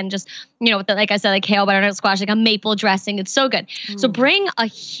fall-y and just, with like I said, like kale, butternut squash, like a maple dressing. It's so good. So bring a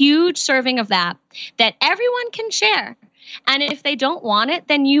huge serving of that everyone can share. And if they don't want it,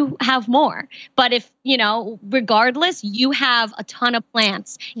 then you have more. But if, regardless, you have a ton of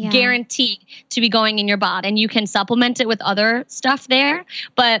plants guaranteed to be going in your body, and you can supplement it with other stuff there.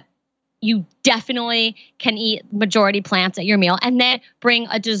 But you definitely can eat majority plants at your meal, and then bring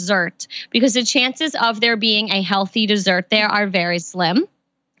a dessert, because the chances of there being a healthy dessert there are very slim.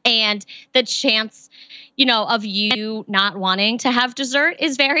 And the chance, of you not wanting to have dessert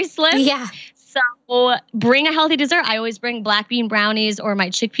is very slim. Yeah. So bring a healthy dessert. I always bring black bean brownies or my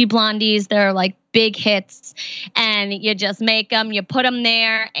chickpea blondies. They're like big hits, and you just make them, you put them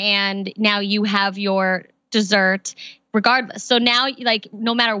there, and now you have your dessert regardless. So now, like,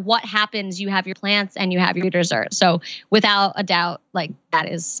 no matter what happens, you have your plants and you have your dessert. So without a doubt, like, that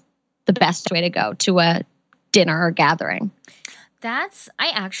is the best way to go to a dinner or gathering.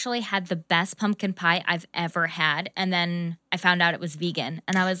 I actually had the best pumpkin pie I've ever had. And then I found out it was vegan.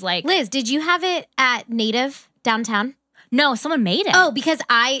 And I was like, Liz, did you have it at Native downtown? No, someone made it. Oh, because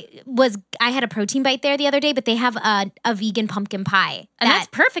I had a Protein Bite there the other day, but they have a vegan pumpkin pie. And that's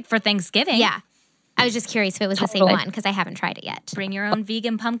perfect for Thanksgiving. Yeah. I was just curious if it was the same one, because I haven't tried it yet. Bring your own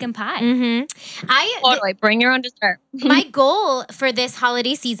vegan pumpkin pie. Totally. Bring your own dessert. My goal for this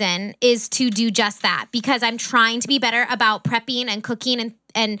holiday season is to do just that, because I'm trying to be better about prepping and cooking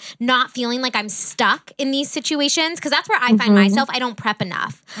and not feeling like I'm stuck in these situations, because that's where I find myself. I don't prep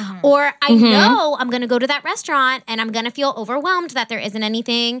enough. Or I know I'm going to go to that restaurant and I'm going to feel overwhelmed that there isn't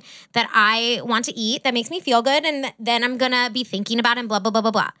anything that I want to eat that makes me feel good. And then I'm going to be thinking about it and blah, blah, blah,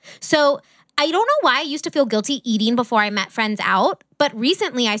 blah, blah. So I don't know why I used to feel guilty eating before I met friends out, but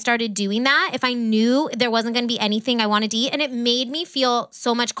recently I started doing that if I knew there wasn't going to be anything I wanted to eat, and it made me feel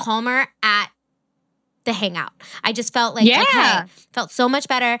so much calmer at the hangout. I just felt like, okay, felt so much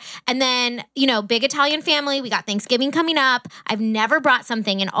better. And then, big Italian family, we got Thanksgiving coming up. I've never brought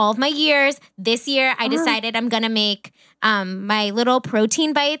something in all of my years. This year, I decided I'm going to make my little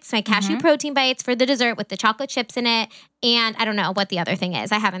protein bites, my cashew protein bites for the dessert with the chocolate chips in it. And I don't know what the other thing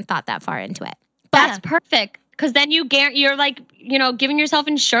is. I haven't thought that far into it. But that's perfect. Because then you're like, giving yourself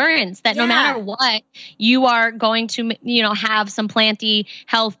insurance that no matter what, you are going to, have some planty,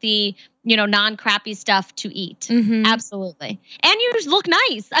 healthy, non-crappy stuff to eat. Absolutely. And you just look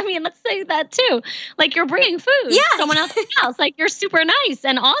nice. I mean, let's say that too. Like, you're bringing food to someone else's house. Like, you're super nice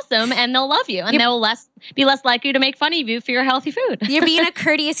and awesome, and they'll love you, and they'll be less likely to make fun of you for your healthy food. You're being a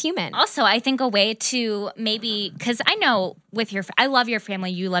courteous human. Also, I think a way to maybe, because I know I love your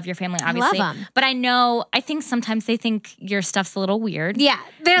family, you love your family, obviously. I love them. But I think sometimes they think your stuff's a little weird. Yeah.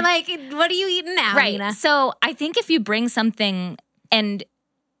 They're like, what are you eating now, right. Nina? So I think if you bring something and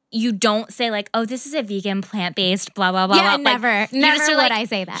you don't say like, oh, this is a vegan, plant-based, blah, blah, blah. Yeah, blah. never would I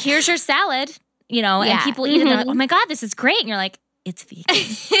say that. Here's your salad, and people eat it and they're like, oh my God, this is great. And you're like, it's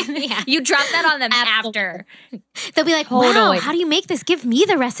vegan. You drop that on them after. They'll be like, wow, how do you make this? Give me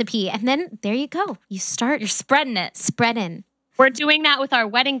the recipe. And then there you go. You're spreading it. Spreading. We're doing that with our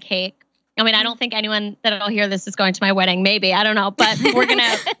wedding cake. I mean, I don't think anyone that'll hear this is going to my wedding. Maybe, I don't know. But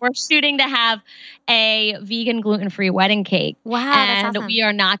we're shooting to have a vegan, gluten-free wedding cake. Wow, and that's awesome. We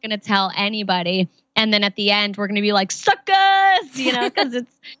are not going to tell anybody. And then at the end, we're going to be like, suckers, because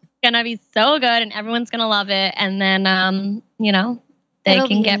it's going to be so good and everyone's going to love it. And then, they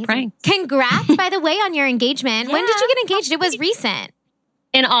can get pranked. Congrats, by the way, on your engagement. When did you get engaged? It was recent.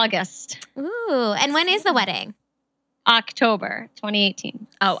 In August. Ooh, and when is the wedding? October 2018.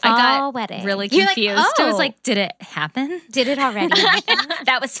 Oh, I got really confused. Like, I was like, did it happen? Did it already happen?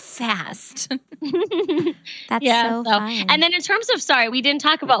 That was fast. That's so fun. And then in terms of, we didn't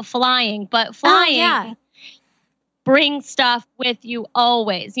talk about flying, but flying, bring stuff with you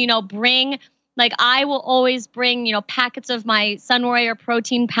always. I will always bring, packets of my Sun Warrior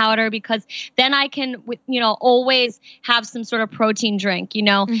protein powder, because then I can, always have some sort of protein drink.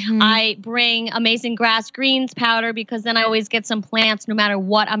 I bring Amazing Grass Greens powder, because then I always get some plants no matter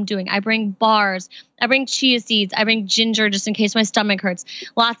what I'm doing. I bring bars. I bring chia seeds. I bring ginger just in case my stomach hurts.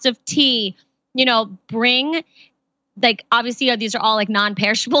 Lots of tea. Bring, obviously these are all like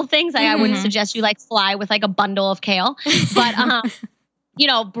non-perishable things. I wouldn't suggest you fly with a bundle of kale, but,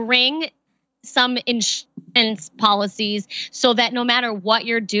 bring some insurance policies so that no matter what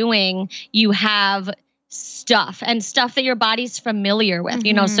you're doing, you have stuff and stuff that your body's familiar with,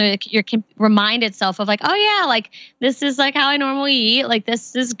 you know, so you can remind itself of like, oh yeah, like this is like how I normally eat, like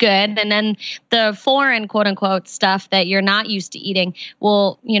this is good. And then the foreign quote unquote stuff that you're not used to eating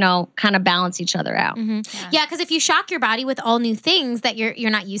will, you know, kind of balance each other out. Yeah, because if you shock your body with all new things that you're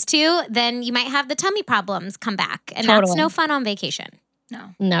not used to, then you might have the tummy problems come back. And that's no fun on vacation.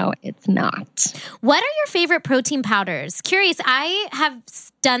 No, it's not. What are your favorite protein powders? Curious, I have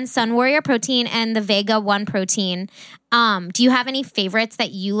done Sun Warrior protein and the Vega One protein. Do you have any favorites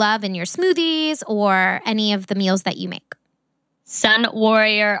that you love in your smoothies or any of the meals that you make? Sun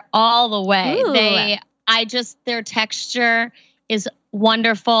Warrior all the way. Ooh. Their texture is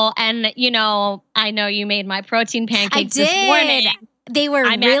wonderful. And, you know, I know you made my protein pancakes this morning. They were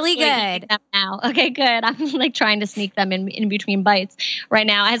really good. Them now. Okay, good. I'm like trying to sneak them in between bites right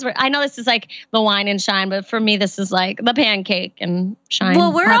now. I know this is like the wine and shine, but for me, this is like the pancake and shine.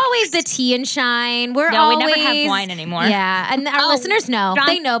 Well, we're always the tea and shine. We never have wine anymore. Yeah, and our listeners know.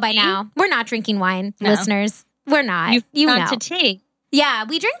 They know by now. We're not drinking wine, listeners. We're not. You know. To tea. Yeah,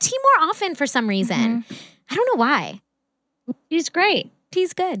 we drink tea more often for some reason. I don't know why. Tea's great.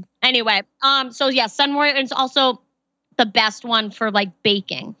 Tea's good. Anyway, so yeah, Sun Warrior is also the best one for like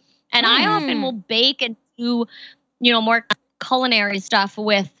baking. And I often will bake and do, you know, more culinary stuff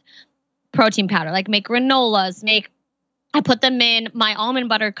with protein powder, like make granolas, I put them in my almond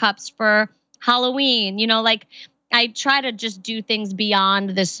butter cups for Halloween, you know, like I try to just do things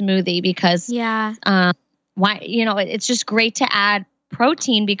beyond the smoothie because why, you know, it's just great to add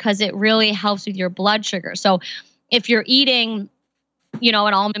protein because it really helps with your blood sugar. So if you're eating, you know,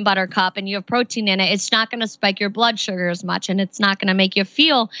 an almond butter cup and you have protein in it, it's not going to spike your blood sugar as much and it's not going to make you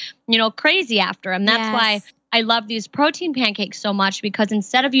feel, you know, crazy after. And that's why I love these protein pancakes so much because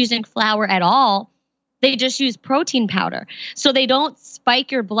instead of using flour at all, they just use protein powder. So they don't spike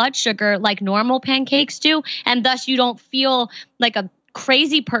your blood sugar like normal pancakes do. And thus you don't feel like a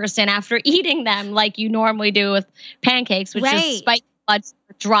crazy person after eating them like you normally do with pancakes, which is spike blood sugar,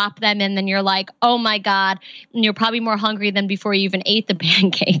 drop them, and then you're like, oh my God. And you're probably more hungry than before you even ate the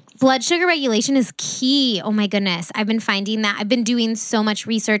pancakes. Blood sugar regulation is key. Oh my goodness. I've been finding that. I've been doing so much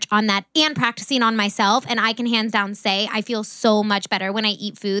research on that and practicing on myself. And I can hands down say I feel so much better when I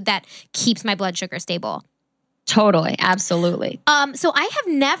eat food that keeps my blood sugar stable. Totally. Absolutely. So I have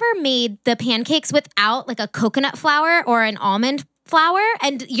never made the pancakes without like a coconut flour or an almond flour.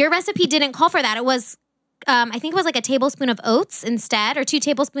 And your recipe didn't call for that. It was I think it was like a tablespoon of oats instead, or 2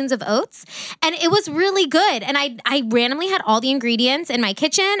 tablespoons of oats. And it was really good. And I randomly had all the ingredients in my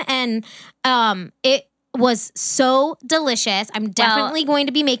kitchen and it was so delicious. I'm definitely going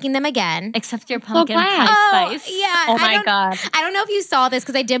to be making them again. Except your pumpkin pie spice. Yeah. Oh my God. I don't know if you saw this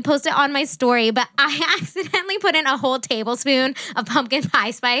because I did post it on my story, but I accidentally put in a whole tablespoon of pumpkin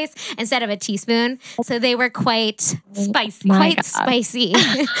pie spice instead of a teaspoon. So they were quite spicy. Spicy.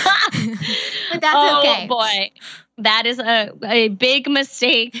 But that's okay. Oh boy. That is a big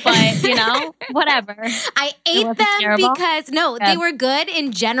mistake, but, you know, whatever. I ate them terrible. Because, they were good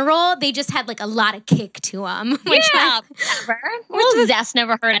in general. They just had, like, a lot of kick to them. Well, zest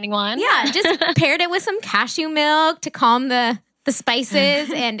never hurt anyone. Yeah, just paired it with some cashew milk to calm the spices,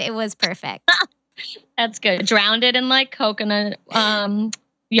 and it was perfect. That's good. Drowned it in, like, coconut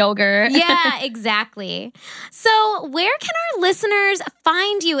yogurt. Yeah, exactly. So where can our listeners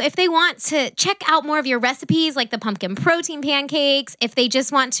find you if they want to check out more of your recipes like the pumpkin protein pancakes, if they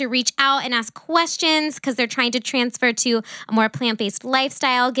just want to reach out and ask questions because they're trying to transfer to a more plant-based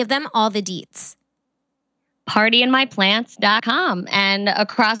lifestyle? Give them all the deets. PartyInMyPlants.com, and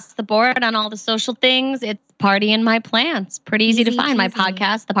across the board on all the social things, it's Party in My Plants. Pretty easy to find. My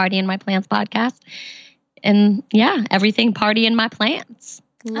podcast, the Party in My Plants podcast. And yeah, everything Party in My Plants.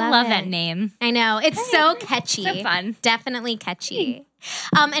 I love that name. I know. It's so catchy. So fun. Definitely catchy.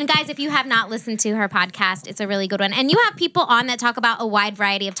 And guys, if you have not listened to her podcast, it's a really good one. And you have people on that talk about a wide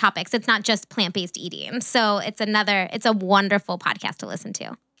variety of topics. It's not just plant-based eating. So it's a wonderful podcast to listen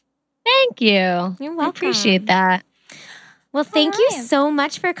to. Thank you. You're welcome. I appreciate that. Well, thank you so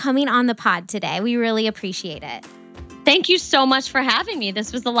much for coming on the pod today. We really appreciate it. Thank you so much for having me.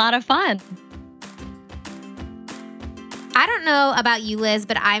 This was a lot of fun. I don't know about you, Liz,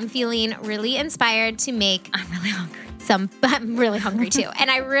 but I'm feeling really inspired to make. I'm really hungry. I'm really hungry too.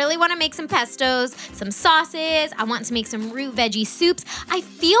 And I really want to make some pestos, some sauces. I want to make some root veggie soups. I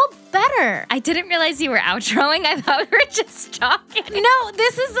feel better. I didn't realize you were outroing. I thought we were just talking. No,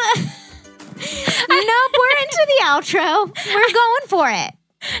 this is Nope, we're into the outro. We're going for it.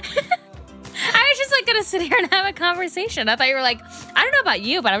 I was just like going to sit here and have a conversation. I thought you were like, I don't know about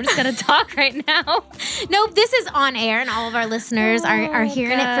you, but I'm just going to talk right now. Nope, this is on air and all of our listeners are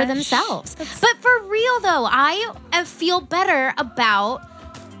hearing it for themselves. But for real. real though, I feel better about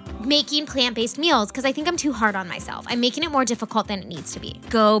making plant-based meals because I think I'm too hard on myself. I'm making it more difficult than it needs to be.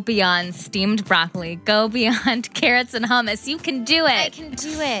 Go beyond steamed broccoli. Go beyond carrots and hummus. You can do it. I can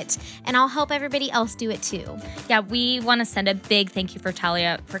do it. And I'll help everybody else do it too. Yeah, we want to send a big thank you for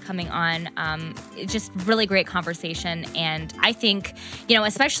Talia for coming on. Just really great conversation. And I think,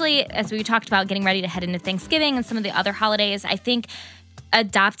 especially as we talked about getting ready to head into Thanksgiving and some of the other holidays, I think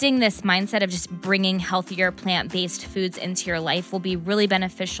adopting this mindset of just bringing healthier plant-based foods into your life will be really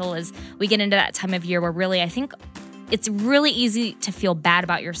beneficial as we get into that time of year where really I think it's really easy to feel bad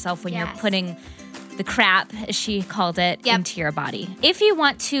about yourself when you're putting the crap, as she called it, into your body. If you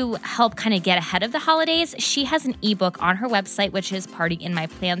want to help kind of get ahead of the holidays, she has an ebook on her website, which is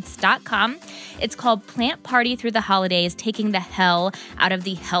partyinmyplants.com. It's called Plant Party Through the Holidays, Taking the Hell Out of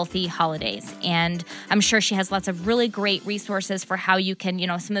the Healthy Holidays. And I'm sure she has lots of really great resources for how you can,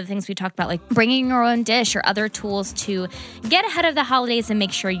 some of the things we talked about, like bringing your own dish or other tools to get ahead of the holidays and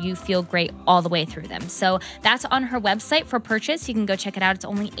make sure you feel great all the way through them. So that's on her website for purchase. You can go check it out. It's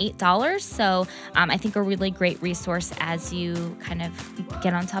only $8. So I think a really great resource as you kind of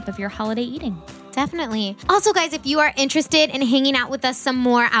get on top of your holiday eating. Definitely. Also, guys, if you are interested in hanging out with us some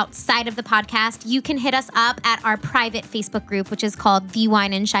more outside of the podcast, you can hit us up at our private Facebook group, which is called The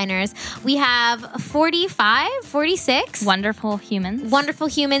Wine and Shiners. We have 46 wonderful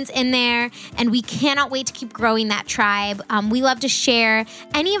humans in there, and we cannot wait to keep growing that tribe. We love to share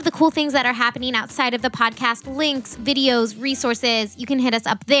any of the cool things that are happening outside of the podcast, links, videos, resources. You can hit us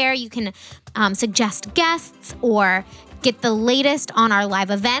up there. You can suggest guests or get the latest on our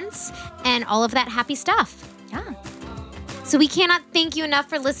live events and all of that happy stuff. Yeah. So we cannot thank you enough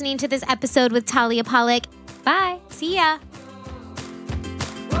for listening to this episode with Talia Pollock. Bye. See ya.